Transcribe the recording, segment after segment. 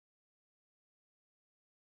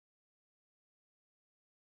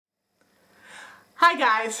Hi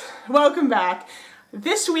guys, welcome back.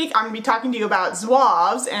 This week I'm going to be talking to you about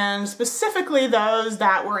Zouaves, and specifically those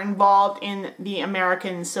that were involved in the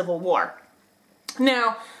American Civil War.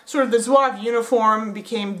 Now, sort of the Zouave uniform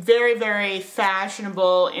became very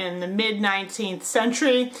fashionable in the mid-19th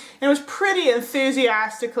century, and it was pretty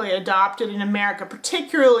enthusiastically adopted in America,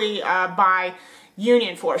 particularly by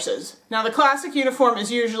Union forces. Now, the classic uniform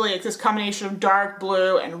is usually this combination of dark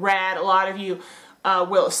blue and red. A lot of you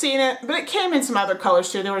will have seen it, but it came in some other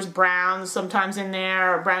colors too. There was browns sometimes in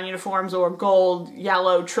there, brown uniforms, or gold,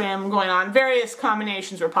 yellow trim going on. Various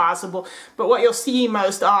combinations were possible, but what you'll see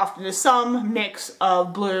most often is some mix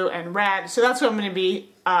of blue and red. So that's what I'm going to be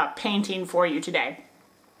painting for you today.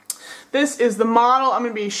 This is the model I'm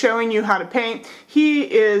going to be showing you how to paint. He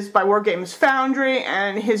is by Wargames Foundry,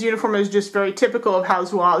 and his uniform is just very typical of how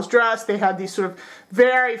Zouaves dress. They had these sort of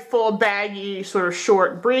very full, baggy, sort of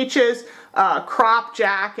short breeches, crop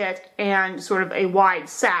jacket, and sort of a wide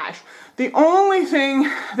sash. The only thing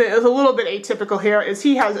that is a little bit atypical here is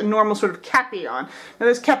he has a normal sort of kepi on. Now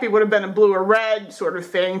this kepi would have been a blue or red sort of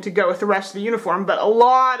thing to go with the rest of the uniform, but a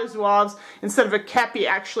lot of Zouaves, instead of a kepi,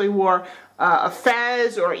 actually wore a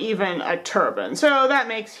fez or even a turban. So that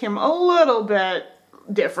makes him a little bit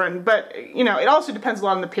different, but you know, it also depends a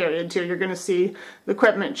lot on the period too. You're going to see the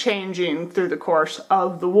equipment changing through the course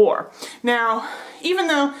of the war. Now, even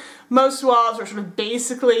though most Zouaves are sort of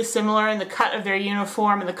basically similar in the cut of their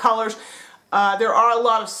uniform and the colors, there are a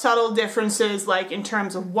lot of subtle differences, like in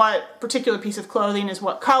terms of what particular piece of clothing is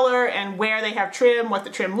what color and where they have trim, what the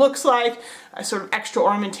trim looks like. A sort of extra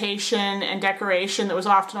ornamentation and decoration that was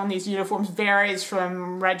often on these uniforms varies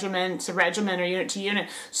from regiment to regiment or unit to unit.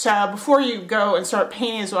 So before you go and start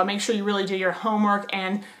painting as well, make sure you really do your homework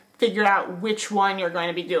and figure out which one you're going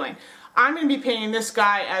to be doing. I'm going to be painting this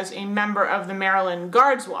guy as a member of the Maryland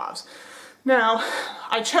Guard Zouaves. Now,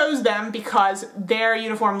 I chose them because their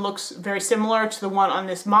uniform looks very similar to the one on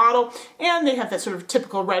this model, and they have that sort of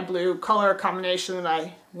typical red-blue color combination that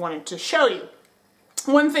I wanted to show you.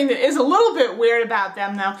 One thing that is a little bit weird about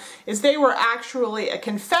them, though, is they were actually a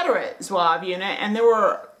Confederate Zouave unit, and there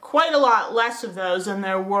were quite a lot less of those than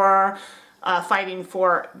there were fighting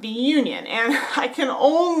for the Union. And I can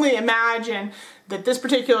only imagine that this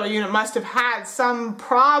particular unit must have had some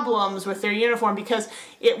problems with their uniform, because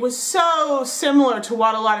it was so similar to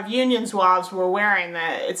what a lot of Union Zouaves were wearing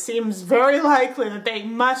that it seems very likely that they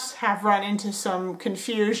must have run into some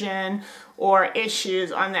confusion or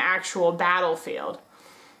issues on the actual battlefield.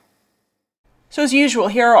 So as usual,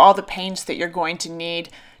 here are all the paints that you're going to need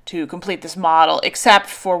to complete this model, except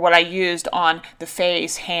for what I used on the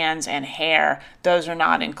face, hands, and hair. Those are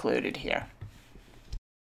not included here.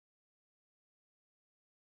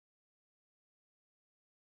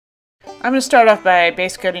 I'm going to start off by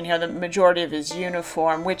base coating here the majority of his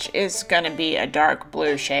uniform, which is going to be a dark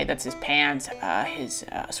blue shade. That's his pants, his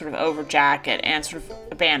sort of over jacket, and sort of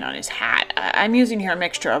a band on his hat. I'm using here a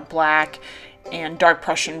mixture of black and dark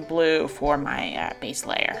Prussian blue for my base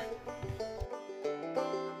layer.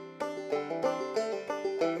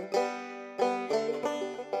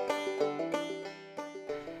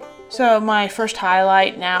 So my first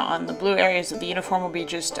highlight now on the blue areas of the uniform will be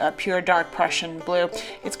just pure dark Prussian blue.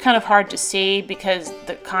 It's kind of hard to see because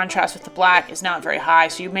the contrast with the black is not very high,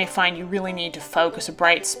 so you may find you really need to focus a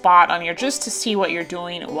bright spot on here just to see what you're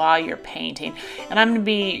doing while you're painting. And I'm going to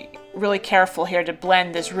be really careful here to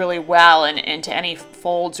blend this really well into any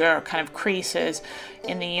folds or kind of creases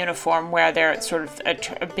in the uniform where there's sort of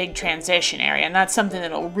a big transition area, and that's something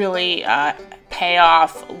that'll really pay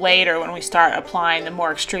off later when we start applying the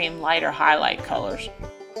more extreme lighter highlight colors.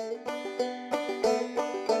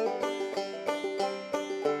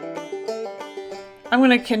 I'm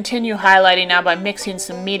going to continue highlighting now by mixing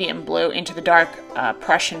some medium blue into the dark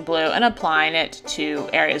Prussian blue and applying it to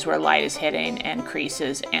areas where light is hitting and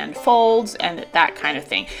creases and folds and that kind of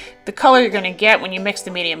thing. The color you're going to get when you mix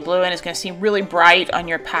the medium blue in is going to seem really bright on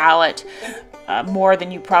your palette, more than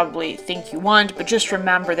you probably think you want, but just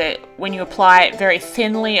remember that when you apply it very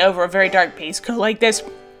thinly over a very dark base coat like this,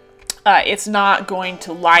 it's not going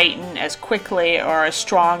to lighten as quickly or as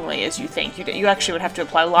strongly as you think. You actually would have to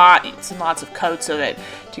apply lots and lots of coats of it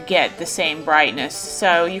to get the same brightness.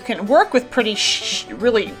 So you can work with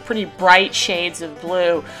really pretty bright shades of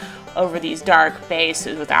blue over these dark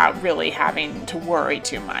bases without really having to worry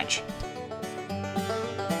too much.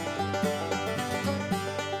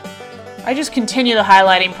 I just continue the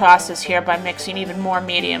highlighting process here by mixing even more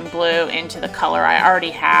medium blue into the color I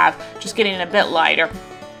already have, just getting it a bit lighter,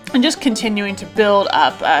 and just continuing to build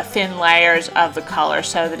up thin layers of the color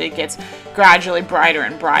so that it gets gradually brighter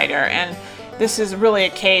and brighter. And this is really a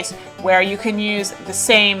case where you can use the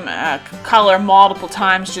same color multiple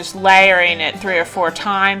times, just layering it 3 or 4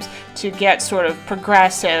 times to get sort of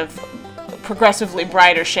progressively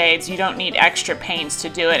brighter shades. You don't need extra paints to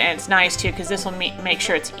do it, and it's nice too because this will make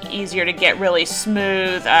sure it's easier to get really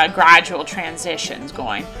smooth, gradual transitions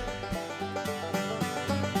going.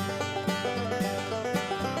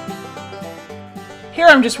 Here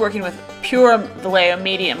I'm just working with pure Vallejo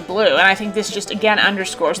medium blue, and I think this just again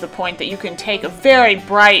underscores the point that you can take a very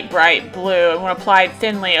bright blue and when applied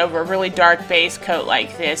thinly over a really dark base coat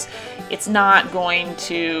like this, it's not going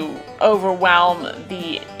to overwhelm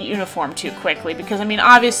the uniform too quickly, because I mean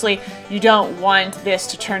obviously you don't want this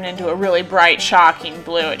to turn into a really bright shocking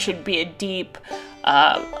blue. It should be a deep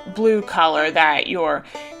blue color that you're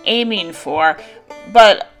aiming for,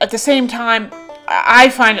 but at the same time I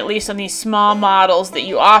find, at least on these small models, that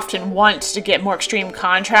you often want to get more extreme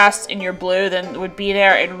contrast in your blue than would be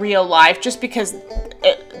there in real life, just because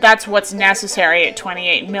that's what's necessary at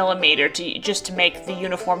 28mm just to make the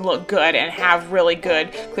uniform look good and have really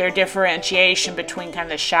good clear differentiation between kind of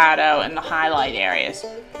the shadow and the highlight areas.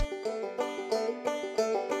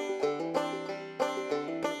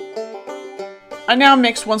 I now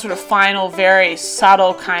mixed one sort of final, very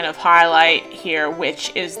subtle kind of highlight here,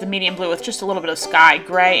 which is the medium blue with just a little bit of sky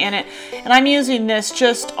gray in it. And I'm using this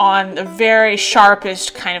just on the very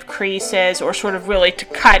sharpest kind of creases, or sort of really to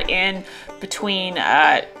cut in between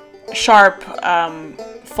sharp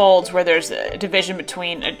folds where there's a division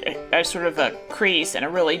between a sort of a crease and a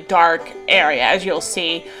really dark area, as you'll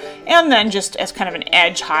see, and then just as kind of an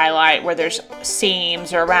edge highlight where there's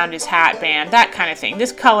seams or around his hat band, that kind of thing.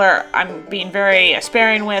 This color I'm being very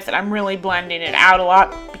sparing with, and I'm really blending it out a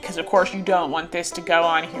lot because of course you don't want this to go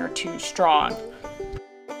on here too strong.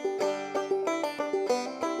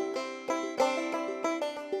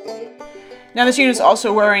 Now this unit is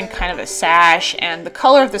also wearing kind of a sash, and the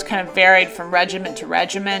color of this kind of varied from regiment to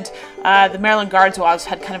regiment. The Maryland Guard Zouaves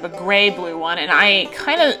had kind of a gray-blue one, and I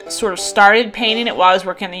kind of sort of started painting it while I was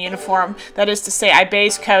working on the uniform. That is to say, I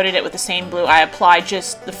base coated it with the same blue. I applied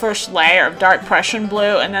just the first layer of dark Prussian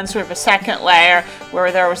blue, and then sort of a second layer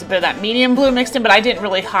where there was a bit of that medium blue mixed in, but I didn't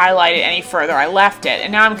really highlight it any further. I left it,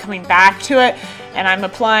 and now I'm coming back to it, and I'm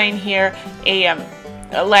applying here a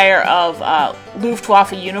layer of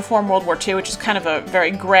Luftwaffe uniform, World War II, which is kind of a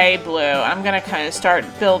very gray blue. I'm going to kind of start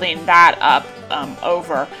building that up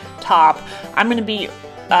over top. I'm going to be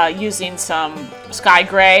using some sky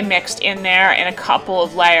gray mixed in there in a couple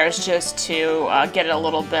of layers just to get it a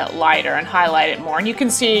little bit lighter and highlight it more. And you can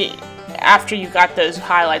see after you got those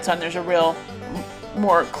highlights on, there's a real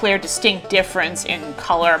more clear, distinct difference in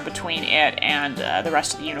color between it and the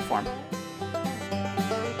rest of the uniform.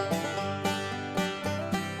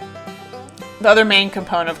 The other main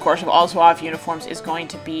component, of course, of all Zouave uniforms is going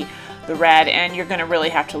to be the red, and you're going to really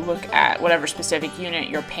have to look at whatever specific unit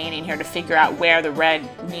you're painting here to figure out where the red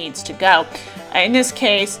needs to go. In this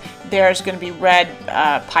case, there's going to be red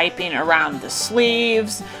piping around the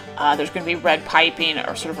sleeves. There's going to be red piping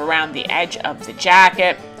or sort of around the edge of the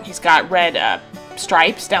jacket. He's got red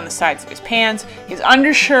stripes down the sides of his pants. His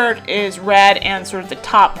undershirt is red, and sort of the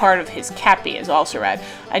top part of his kepi is also red.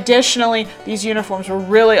 Additionally, these uniforms were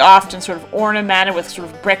really often sort of ornamented with sort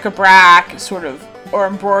of bric-a-brac, sort of, or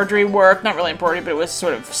embroidery work. Not really embroidery, but it was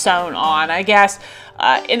sort of sewn on, I guess.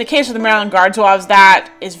 In the case of the Maryland Guard Zouaves,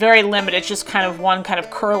 that is very limited. It's just kind of one kind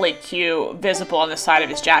of curly Q visible on the side of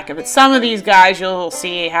his jacket. But some of these guys you'll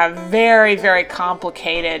see have very, very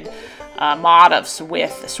complicated motifs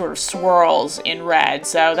with sort of swirls in red.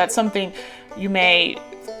 So that's something you may,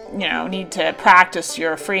 need to practice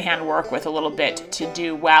your freehand work with a little bit to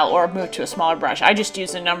do well, or move to a smaller brush. I just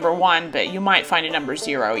use a number 1, but you might find a number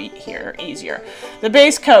 0 here easier. The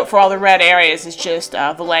base coat for all the red areas is just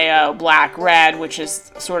Vallejo black red, which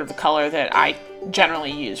is sort of the color that I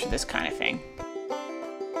generally use for this kind of thing.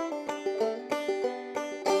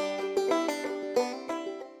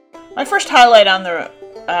 My first highlight on the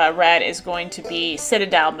red is going to be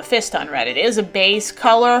Citadel Mephiston red. It is a base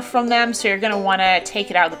color from them, so you're going to want to take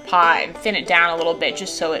it out of the pot and thin it down a little bit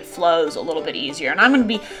just so it flows a little bit easier. And I'm going to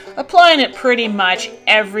be applying it pretty much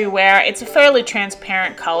everywhere. It's a fairly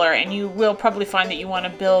transparent color, and you will probably find that you want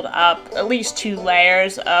to build up at least 2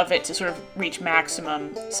 layers of it to sort of reach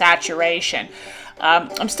maximum saturation.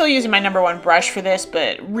 I'm still using my number 1 brush for this,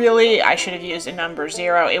 but really I should have used a number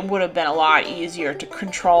 0. It would have been a lot easier to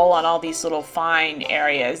control on all these little fine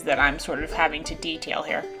areas that I'm sort of having to detail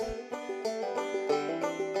here.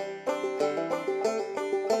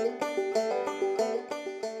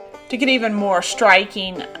 To get even more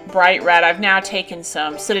striking bright red, I've now taken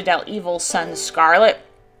some Citadel Evil Sun Scarlet.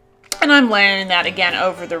 And I'm layering that again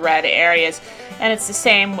over the red areas. And it's the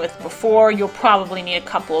same with before. You'll probably need a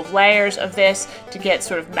couple of layers of this to get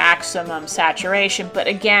sort of maximum saturation. But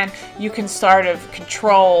again, you can sort of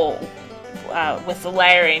control with the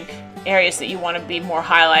layering areas that you want to be more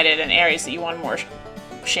highlighted and areas that you want more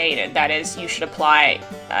shaded. That is, you should apply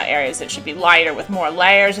areas that should be lighter with more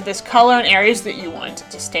layers of this color, and areas that you want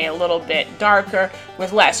to stay a little bit darker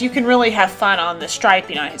with less. You can really have fun on the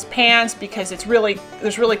striping on his pants because there's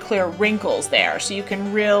really clear wrinkles there, so you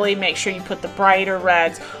can really make sure you put the brighter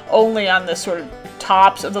reds only on the sort of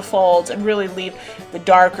tops of the folds and really leave the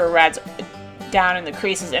darker reds down in the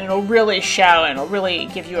creases, and it'll really show and it'll really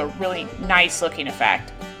give you a really nice looking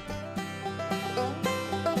effect.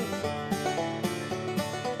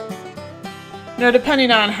 Now, depending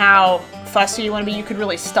on how fussy you want to be, you could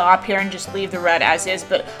really stop here and just leave the red as is,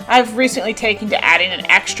 but I've recently taken to adding an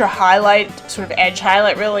extra highlight, sort of edge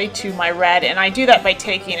highlight really, to my red, and I do that by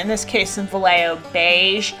taking, in this case, some Vallejo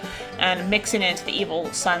beige and mixing it into the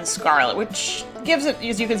Evil Sun Scarlet, which gives it,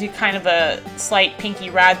 as you can see, kind of a slight pinky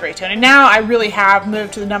raspberry tone. And now I really have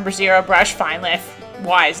moved to the number 0 brush finally. I've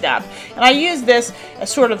wised up, and I use this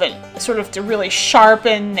as sort of to really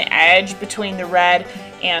sharpen the edge between the red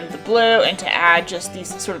and the blue, and to add just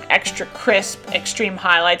these sort of extra crisp extreme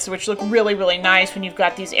highlights, which look really, really nice when you've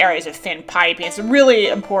got these areas of thin piping. It's really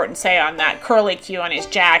important, say, on that curly Q on his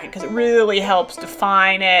jacket, because it really helps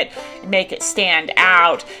define it and make it stand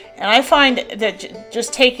out. And I find that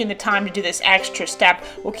just taking the time to do this extra step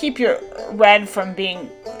will keep your red from being,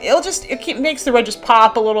 makes the red just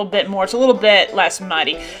pop a little bit more. It's a little bit less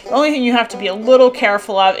muddy. The only thing you have to be a little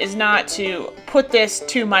careful of is not to put this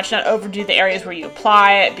too much, not overdo the areas where you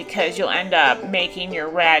apply it, because you'll end up making your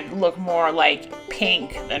red look more like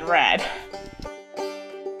pink than red.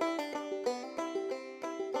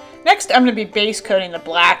 Next, I'm going to be base coating the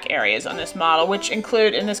black areas on this model, which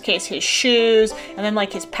include, in this case, his shoes, and then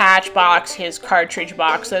like his patch box, his cartridge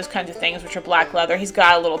box, those kinds of things, which are black leather. He's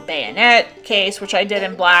got a little bayonet case, which I did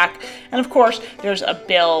in black, and of course, there's a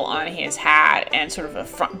bill on his hat and sort of a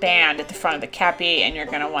front band at the front of the kepi, and you're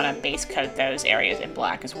going to want to base coat those areas in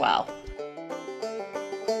black as well.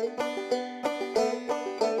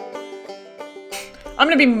 I'm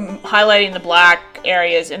going to be highlighting the black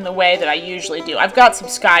areas in the way that I usually do. I've got some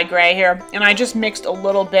sky gray here, and I just mixed a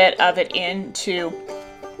little bit of it into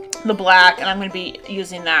the black, and I'm going to be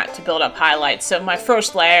using that to build up highlights. So my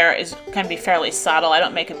first layer is going to be fairly subtle. I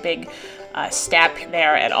don't make a big step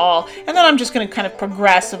there at all. And then I'm just going to kind of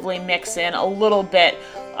progressively mix in a little bit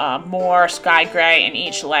more sky gray in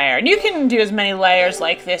each layer. And you can do as many layers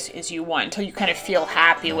like this as you want until you kind of feel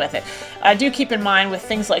happy with it. Do keep in mind with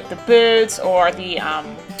things like the boots or the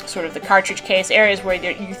sort of the cartridge case, areas where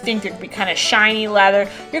you think there could be kind of shiny leather,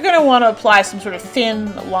 you're going to want to apply some sort of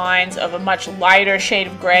thin lines of a much lighter shade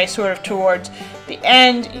of gray sort of towards the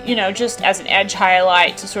end, you know, just as an edge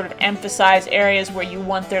highlight to sort of emphasize areas where you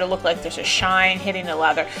want there to look like there's a shine hitting the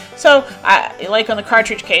leather. So, like on the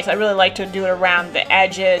cartridge case, I really like to do it around the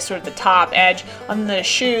edges, sort of the top edge. On the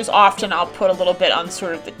shoes, often I'll put a little bit on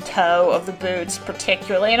sort of the toe of the boots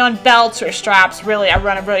particularly. And on belts or straps, really, I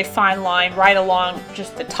run a really fine line right along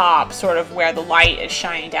just the top, sort of where the light is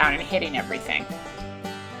shining down and hitting everything.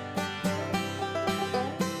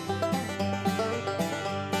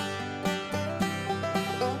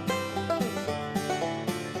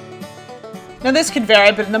 Now this could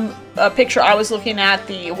vary, but in the picture I was looking at,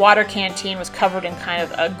 the water canteen was covered in kind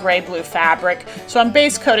of a gray-blue fabric. So I'm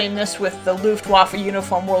base coating this with the Luftwaffe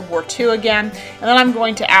uniform World War II again, and then I'm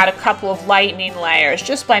going to add a couple of lightning layers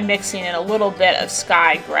just by mixing in a little bit of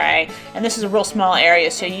sky gray. And this is a real small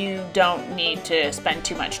area, so you don't need to spend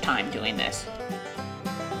too much time doing this.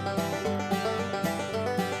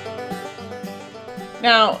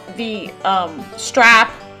 Now the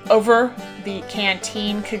strap over the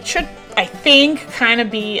canteen should, I think, kind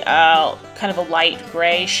of be kind of a light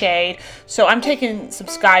gray shade. So I'm taking some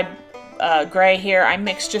sky gray here. I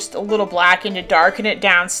mixed just a little black in to darken it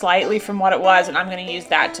down slightly from what it was, and I'm going to use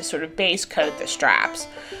that to sort of base coat the straps.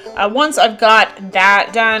 Once I've got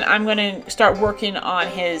that done, I'm going to start working on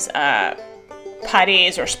his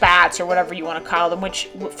putties or spats or whatever you want to call them, which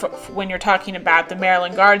when you're talking about the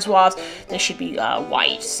Maryland Guard Zouaves, they should be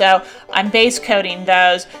white. So I'm base coating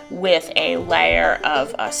those with a layer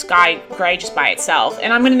of sky gray just by itself,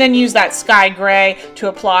 and I'm going to then use that sky gray to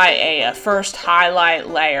apply a first highlight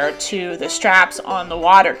layer to the straps on the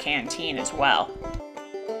water canteen as well.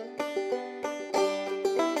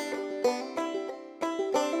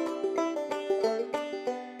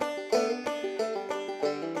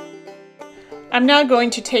 I'm now going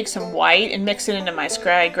to take some white and mix it into my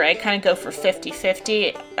scraggy gray, kind of go for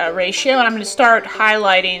 50-50 ratio, and I'm going to start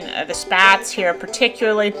highlighting the spats here,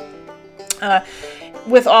 particularly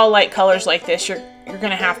with all light colors like this. You're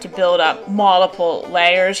going to have to build up multiple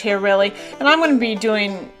layers here, really, and I'm going to be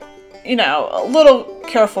doing, you know, a little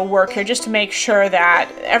careful work here just to make sure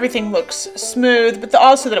that everything looks smooth, but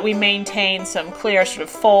also that we maintain some clear sort of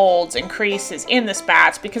folds and creases in the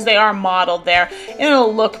spats, because they are modeled there, and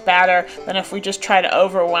it'll look better than if we just try to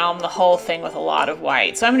overwhelm the whole thing with a lot of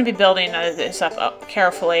white. So I'm going to be building this up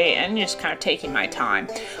carefully and just kind of taking my time.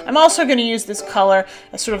 I'm also going to use this color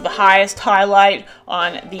as sort of the highest highlight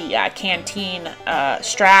on the canteen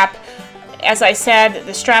strap. As I said,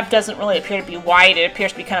 the strap doesn't really appear to be white. It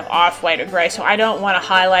appears to be kind of off-white or gray, so I don't want to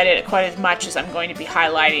highlight it quite as much as I'm going to be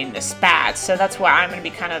highlighting the spats. So that's why I'm going to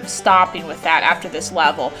be kind of stopping with that after this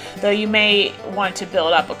level. Though you may want to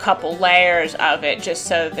build up a couple layers of it just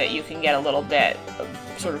so that you can get a little bit of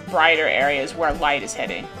sort of brighter areas where light is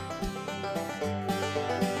hitting.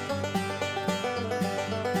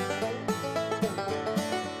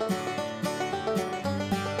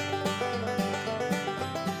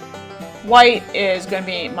 White is going to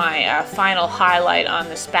be my final highlight on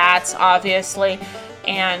the spats, obviously,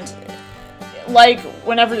 and like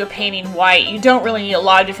whenever you're painting white, you don't really need a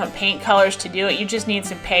lot of different paint colors to do it. You just need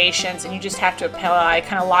some patience, and you just have to apply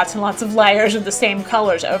kind of lots and lots of layers of the same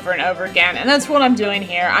colors over and over again, and that's what I'm doing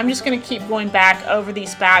here. I'm just going to keep going back over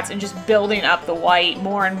these spats and just building up the white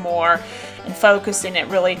more and more, and focusing it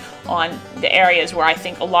really on the areas where I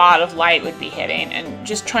think a lot of light would be hitting, and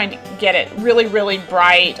just trying to get it really, really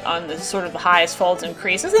bright on the sort of the highest folds and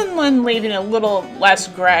creases, and then leaving a little less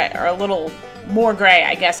gray, or a little more gray,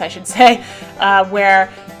 I guess I should say,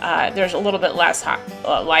 where there's a little bit less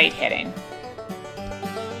light hitting.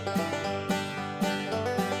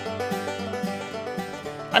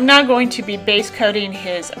 I'm now going to be base coating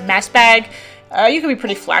his mess bag. You can be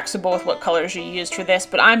pretty flexible with what colors you used for this,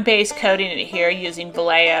 but I'm base coating it here using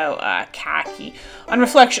Vallejo khaki. On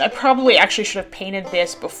reflection, I probably actually should have painted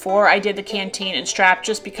this before I did the canteen and strap,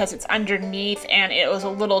 just because it's underneath and it was a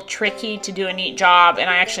little tricky to do a neat job, and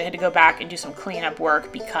I actually had to go back and do some cleanup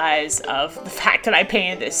work because of the fact that I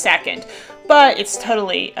painted this second. But it's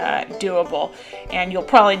totally doable, and you'll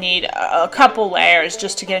probably need a couple layers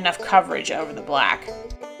just to get enough coverage over the black.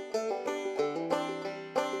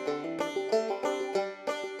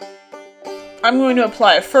 I'm going to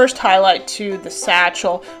apply a first highlight to the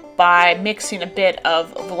satchel by mixing a bit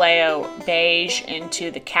of Vallejo beige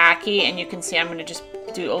into the khaki, and you can see I'm going to just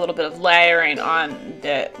do a little bit of layering on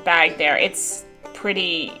the bag there. It's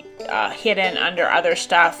pretty hidden under other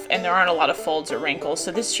stuff, and there aren't a lot of folds or wrinkles,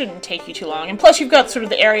 so this shouldn't take you too long. And plus you've got sort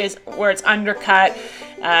of the areas where it's undercut,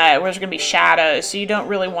 where there's going to be shadows, so you don't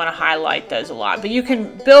really want to highlight those a lot. But you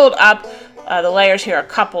can build up the layers here a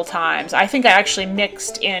couple times. I think I actually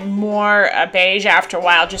mixed in more beige after a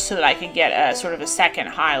while, just so that I could get a sort of a second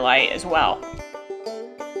highlight as well.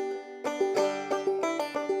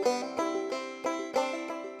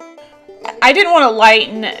 I didn't want to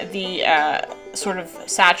lighten the sort of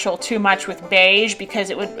satchel too much with beige, because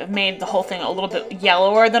it would have made the whole thing a little bit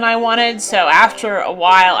yellower than I wanted. So after a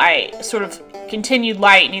while I sort of continued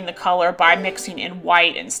lightening the color by mixing in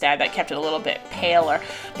white instead. That kept it a little bit paler,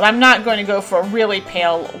 but I'm not going to go for a really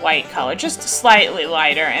pale white color, just slightly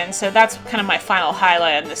lighter. And so that's kind of my final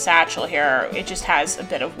highlight on the satchel here. It just has a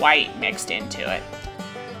bit of white mixed into it.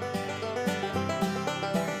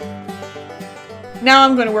 Now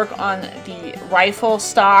I'm going to work on the rifle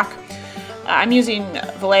stock. I'm using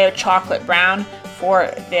Vallejo chocolate brown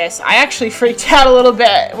for this. I actually freaked out a little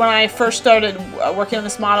bit when I first started working on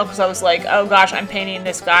this model, because I was like, oh gosh, I'm painting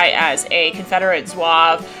this guy as a Confederate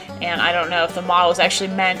Zouave, and I don't know if the model was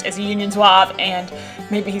actually meant as a Union Zouave, and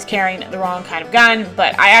maybe he's carrying the wrong kind of gun.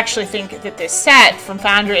 But I actually think that this set from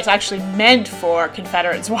Foundry is actually meant for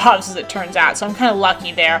Confederate Zouaves, as it turns out, so I'm kind of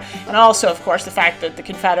lucky there. And also, of course, the fact that the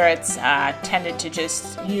Confederates tended to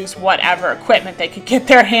just use whatever equipment they could get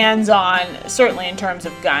their hands on, certainly in terms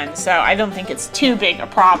of guns, so I don't think it's too big a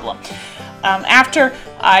problem. After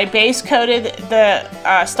I base coated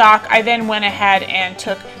the stock, I then went ahead and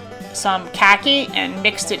took some khaki and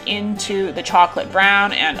mixed it into the chocolate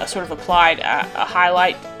brown, and sort of applied a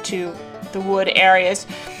highlight to the wood areas.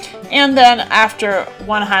 And then after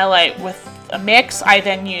one highlight with a mix, I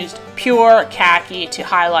then used pure khaki to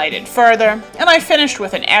highlight it further, and I finished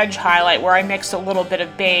with an edge highlight where I mixed a little bit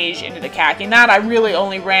of beige into the khaki. And that I really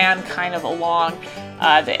only ran kind of along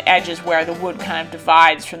the edges where the wood kind of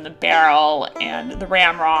divides from the barrel and the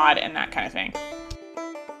ramrod and that kind of thing.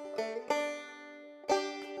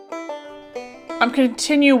 I'm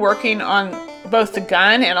continue working on both the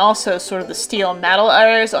gun and also sort of the steel metal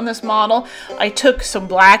areas on this model. I took some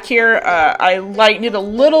black here. I lightened it a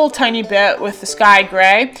little tiny bit with the sky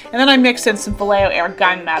gray, and then I mixed in some Vallejo Air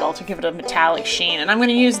gunmetal to give it a metallic sheen. And I'm going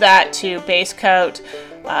to use that to base coat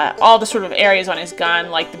all the sort of areas on his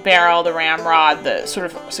gun, like the barrel, the ramrod, the sort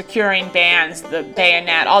of securing bands, the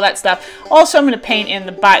bayonet, all that stuff. Also, I'm going to paint in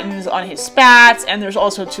the buttons on his spats, and there's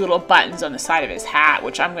also 2 little buttons on the side of his hat,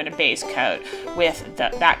 which I'm going to base coat with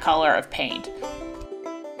that color of paint.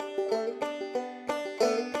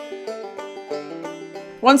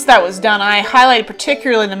 Once that was done, I highlighted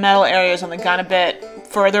particularly the metal areas on the gun a bit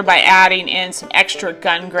further by adding in some extra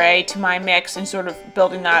gun gray to my mix and sort of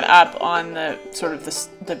building that up on the sort of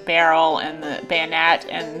the barrel and the bayonet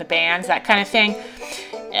and the bands, that kind of thing.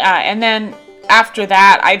 And then after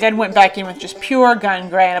that, I then went back in with just pure gun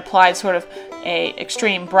gray and applied sort of a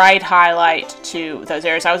extreme bright highlight to those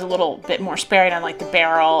areas. I was a little bit more sparing on like the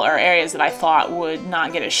barrel or areas that I thought would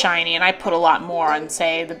not get as shiny, and I put a lot more on,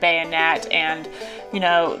 say, the bayonet and, you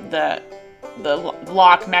know, the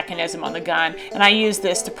lock mechanism on the gun, and I used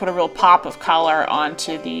this to put a real pop of color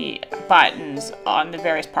onto the buttons on the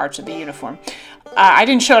various parts of the uniform. I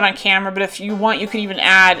didn't show it on camera, but if you want, you can even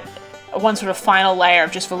add one sort of final layer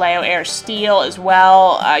of just Vallejo Air steel as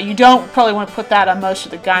well. You don't probably want to put that on most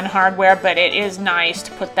of the gun hardware, but it is nice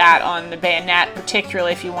to put that on the bayonet,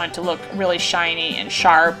 particularly if you want to look really shiny and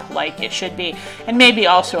sharp like it should be, and maybe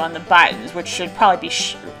also on the buttons, which should probably be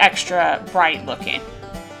extra bright looking.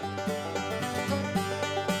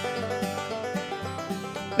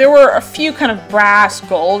 There were a few kind of brass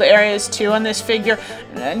gold areas too on this figure,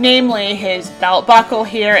 namely his belt buckle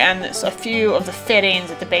here and a few of the fittings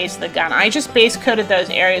at the base of the gun. I just base coated those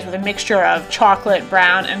areas with a mixture of chocolate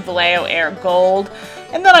brown and Vallejo Air gold,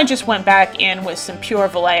 and then I just went back in with some pure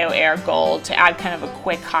Vallejo Air gold to add kind of a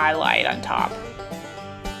quick highlight on top.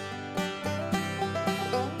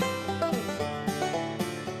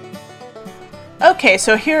 Okay,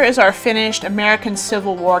 so here is our finished American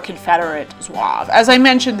Civil War Confederate Zouave. As I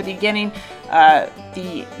mentioned at the beginning,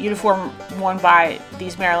 the uniform worn by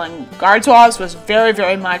these Maryland Guard Zouaves was very,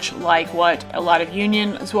 very much like what a lot of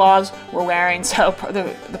Union Zouaves were wearing, so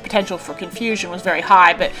the potential for confusion was very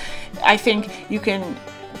high, but I think you can,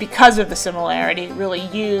 because of the similarity, really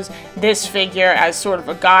use this figure as sort of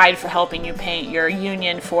a guide for helping you paint your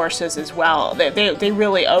Union forces as well. They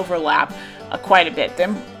really overlap quite a bit.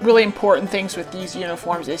 The really important things with these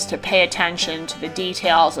uniforms is to pay attention to the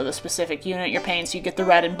details of the specific unit you're painting, so you get the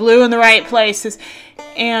red and blue in the right places,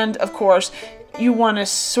 and of course you want to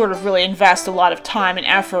sort of really invest a lot of time and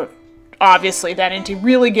effort, obviously, then into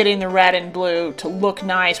really getting the red and blue to look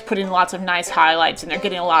nice, putting lots of nice highlights, and they're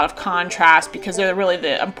getting a lot of contrast because they're really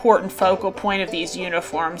the important focal point of these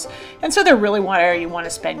uniforms, and so they're really where you want to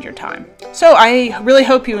spend your time. So I really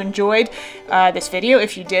hope you enjoyed this video.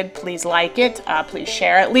 If you did, please like it, please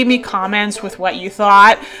share it, leave me comments with what you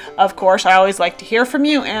thought. Of course, I always like to hear from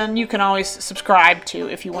you, and you can always subscribe too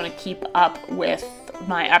if you want to keep up with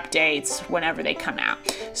my updates whenever they come out.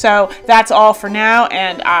 So that's all for now,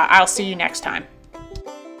 and I'll see you next time.